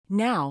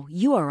Now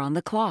you are on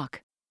the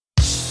clock.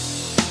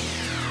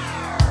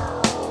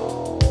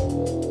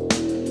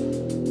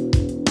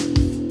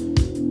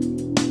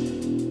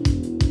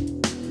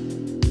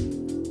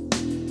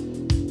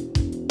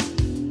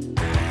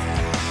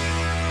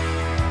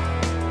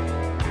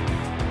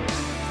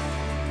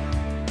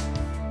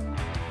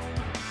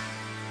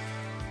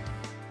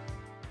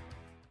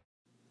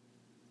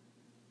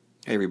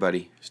 Hey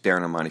everybody, it's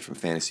Darren Armani from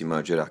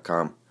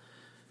FantasyMojo.com.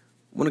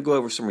 I want to go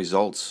over some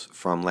results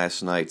from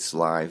last night's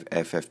live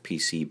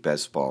FFPC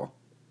Best Ball.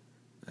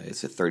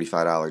 It's a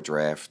 $35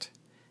 draft,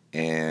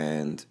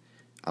 and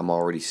I'm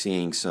already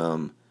seeing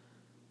some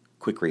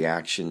quick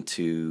reaction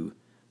to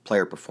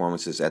player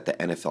performances at the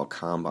NFL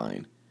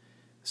Combine.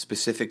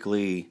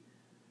 Specifically,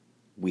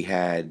 we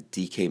had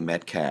DK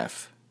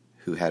Metcalf,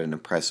 who had an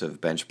impressive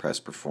bench press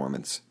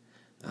performance.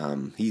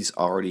 He's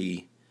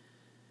already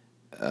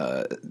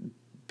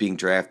being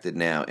drafted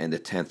now in the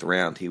 10th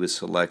round. He was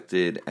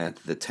selected at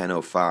the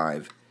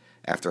 10:05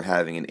 after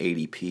having an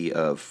ADP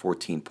of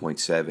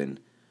 14.7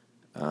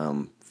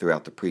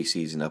 throughout the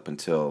preseason up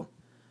until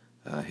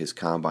his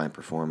combine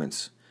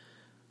performance.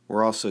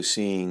 We're also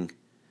seeing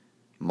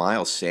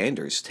Miles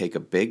Sanders take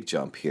a big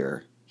jump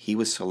here. He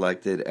was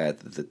selected at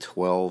the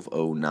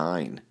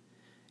 12:09,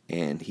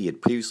 and he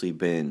had previously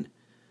been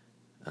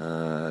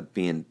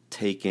being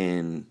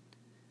taken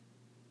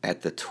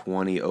at the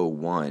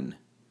 20:01.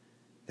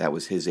 That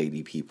was his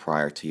ADP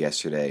prior to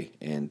yesterday,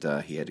 and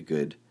he had a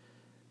good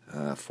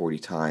 40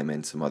 time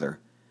and some other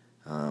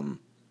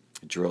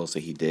drills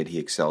that he did. He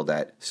excelled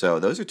at. So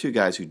those are two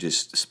guys who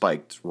just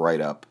spiked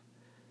right up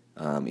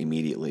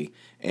immediately.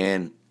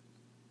 And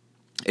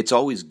it's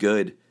always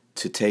good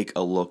to take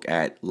a look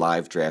at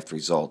live draft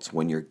results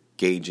when you're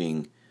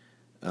gauging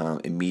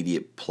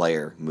immediate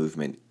player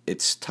movement.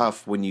 It's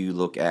tough when you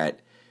look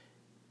at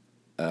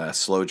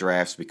slow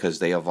drafts because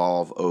they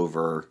evolve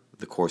over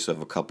the course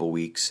of a couple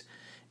weeks.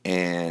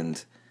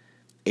 And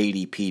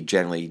ADP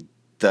generally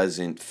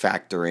doesn't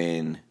factor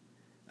in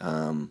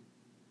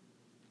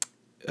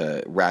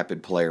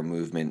rapid player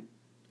movement,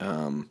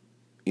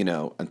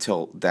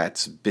 until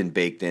that's been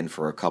baked in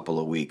for a couple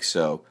of weeks.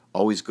 So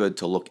always good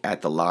to look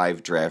at the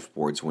live draft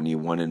boards when you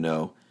want to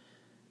know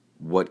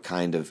what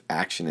kind of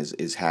action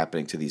is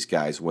happening to these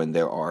guys when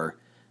there are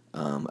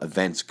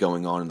events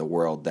going on in the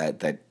world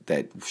that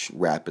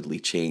rapidly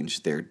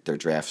change their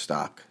draft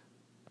stock.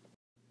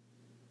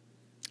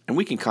 And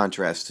we can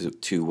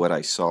contrast to what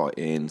I saw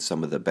in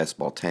some of the best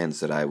ball 10s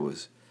that I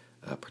was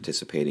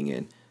participating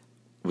in.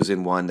 Was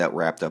in one that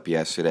wrapped up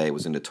yesterday. It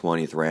was in the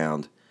 20th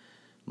round.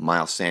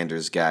 Miles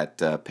Sanders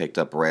got picked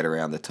up right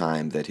around the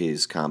time that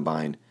his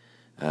combine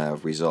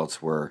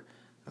results were,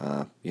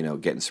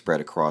 getting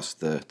spread across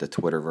the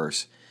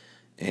Twitterverse.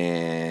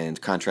 And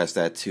contrast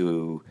that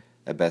to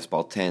a best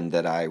ball 10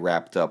 that I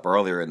wrapped up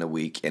earlier in the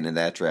week, and in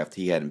that draft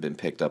he hadn't been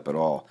picked up at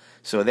all.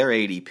 So their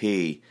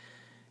ADP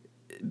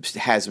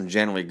has him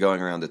generally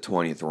going around the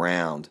 20th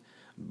round,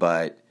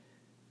 but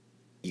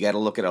you got to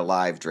look at a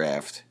live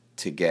draft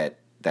to get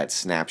that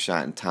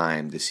snapshot in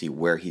time to see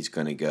where he's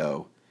going to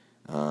go,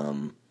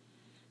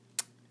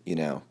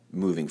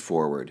 moving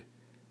forward.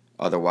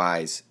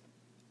 Otherwise,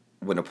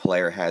 when a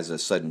player has a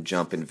sudden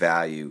jump in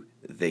value,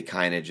 they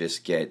kind of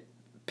just get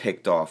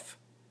picked off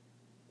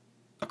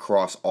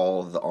across all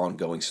of the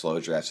ongoing slow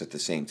drafts at the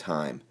same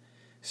time.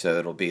 So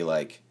it'll be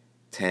like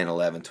 10,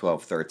 11,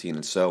 12, 13,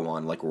 and so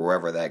on, like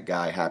wherever that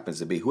guy happens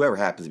to be. Whoever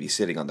happens to be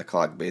sitting on the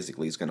clock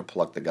basically is going to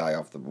pluck the guy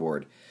off the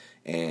board,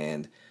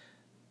 and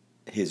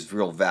his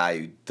real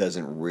value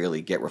doesn't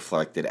really get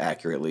reflected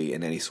accurately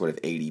in any sort of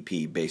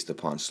ADP based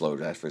upon slow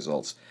draft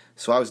results.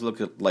 So I always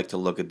like to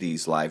look at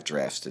these live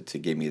drafts to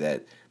give me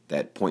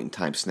that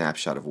point-in-time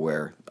snapshot of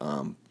where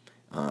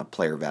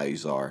player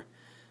values are.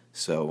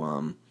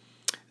 So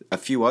a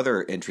few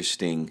other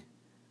interesting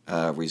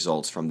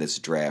results from this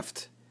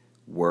draft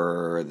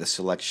were the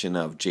selection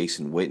of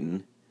Jason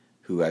Witten,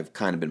 who I've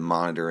kind of been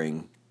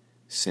monitoring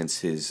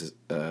since his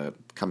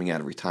coming out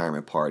of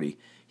retirement party.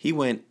 He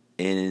went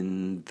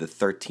in the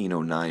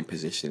 13:09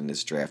 position in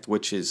this draft,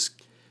 which is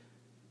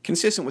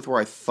consistent with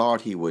where I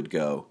thought he would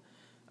go.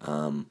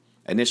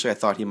 Initially, I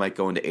thought he might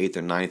go into 8th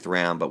or 9th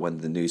round, but when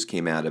the news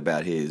came out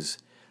about his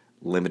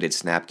limited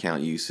snap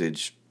count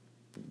usage,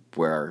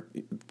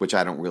 which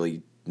I don't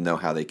really know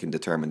how they can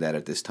determine that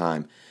at this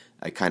time,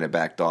 I kind of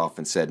backed off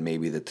and said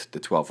maybe the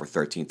 12th or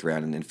 13th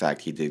round, and in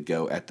fact he did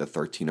go at the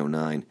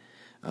 13:09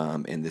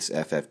 in this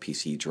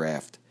FFPC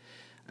draft.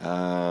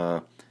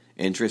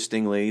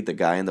 Interestingly, the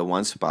guy in the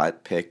one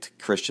spot picked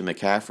Christian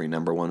McCaffrey,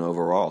 number 1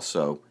 overall,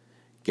 so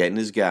getting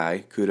his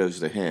guy, kudos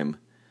to him.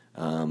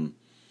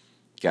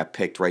 Got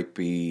picked right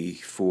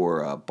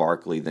before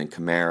Barkley, then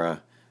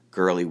Kamara.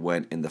 Gurley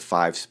went in the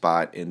 5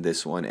 spot in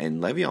this one,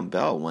 and Le'Veon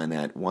Bell went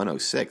at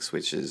 106,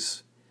 which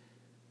is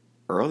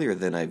earlier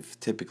than I've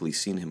typically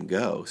seen him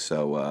go.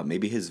 So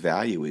maybe his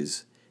value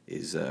is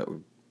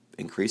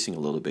increasing a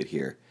little bit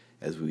here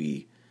as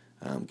we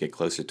get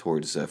closer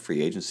towards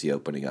free agency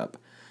opening up.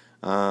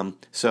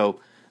 So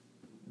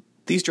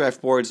these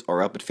draft boards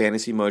are up at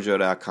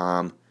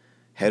FantasyMojo.com.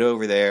 Head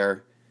over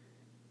there.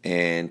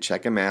 and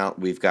check them out.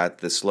 We've got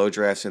the slow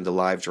drafts and the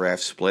live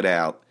drafts split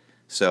out.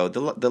 So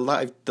the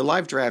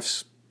live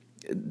drafts,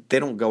 they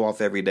don't go off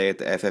every day at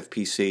the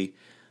FFPC,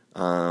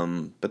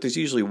 but there's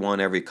usually one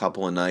every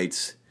couple of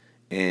nights,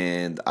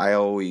 and I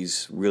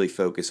always really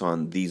focus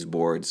on these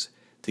boards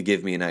to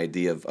give me an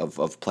idea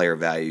of player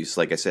values.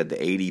 Like I said, the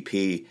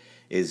ADP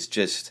is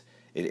just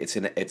it's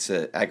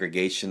an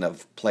aggregation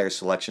of player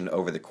selection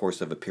over the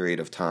course of a period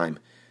of time.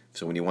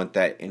 So when you want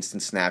that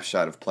instant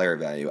snapshot of player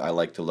value, I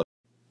like to look.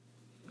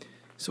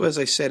 So as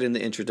I said in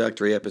the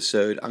introductory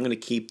episode, I'm going to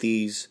keep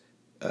these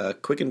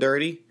quick and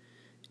dirty,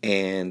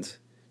 and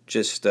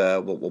just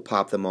we'll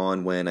pop them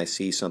on when I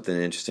see something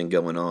interesting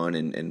going on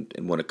and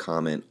want to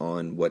comment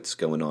on what's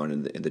going on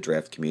in the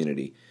draft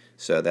community.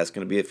 So that's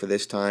going to be it for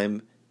this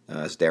time.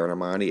 It's Darren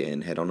Armani,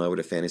 and head on over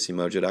to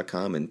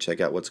fantasymojo.com and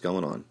check out what's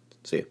going on.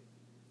 See you.